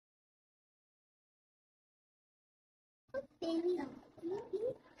Hey,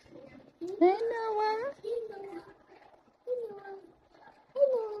 Noah.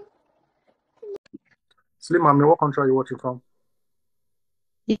 Slim Mommy, what country are you watching from?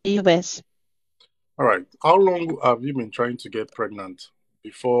 US. All right. How long have you been trying to get pregnant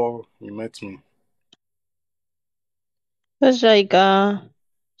before you met me? It was like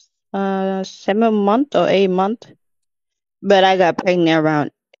 7 month or 8 month, but I got pregnant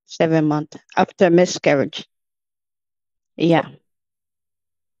around 7 month after miscarriage. So, Yeah.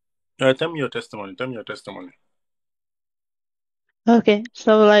 tell me your testimony. Tell me your testimony. Okay.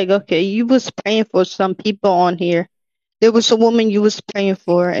 So like, okay, you was praying for some people on here. There was a woman you was praying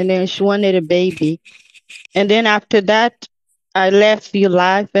for, and then she wanted a baby. And then after that, I left you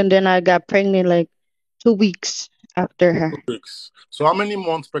live, and then I got pregnant like 2 weeks after her. 2 weeks. So, how many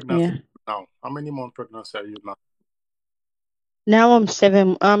months pregnancy Yeah. now? How many months pregnancy are you now? Now I'm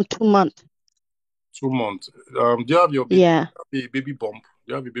seven. I'm 2 months. 2 months. Do you have your Yeah. baby bump?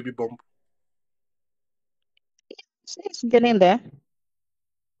 Do you have a baby bump? It's getting there.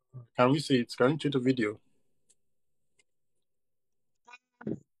 Can we see it? Can you show the video?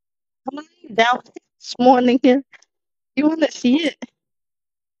 I'm laying down this morning here. You want to see it?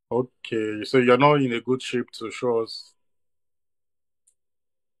 Okay. So you're not in a good shape to show us.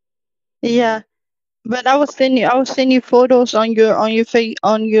 Yeah. But I will send you photos on your face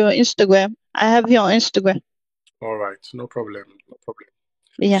on your Instagram. I have you on Instagram. All right. No problem. No problem.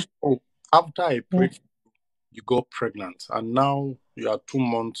 Yeah. So after I Yeah. prayed, you got pregnant, and now you are 2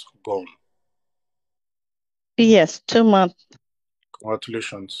 months gone. Yes, 2 months.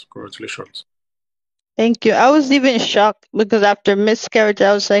 Congratulations. Congratulations. Thank you. I was even shocked because after miscarriage,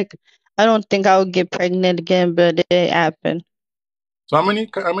 I was like, I don't think I would get pregnant again, but it happened. So how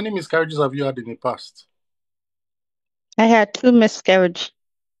many miscarriages have you had in the past? I had two miscarriage.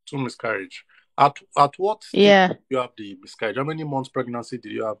 Two miscarriage. At what stage Yeah. did you have the miscarriage? How many months pregnancy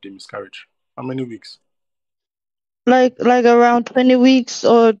did you have the miscarriage? How many weeks? Like around 20 weeks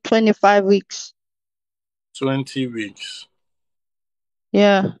or 25 weeks. 20 weeks.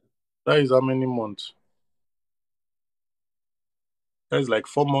 Yeah. That is how many months? That is like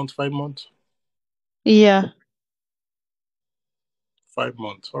 4 months, 5 months? Yeah. 5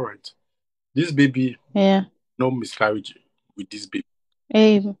 months. All right. This baby, Yeah. no miscarriage with this baby.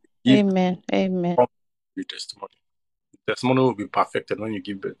 Amen. Give Amen. Amen. your testimony. The testimony will be perfected when you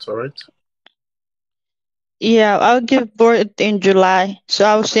give birth. All right. Yeah, I'll give birth in July. So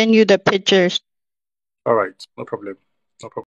I'll send you the pictures. All right. No problem. No problem.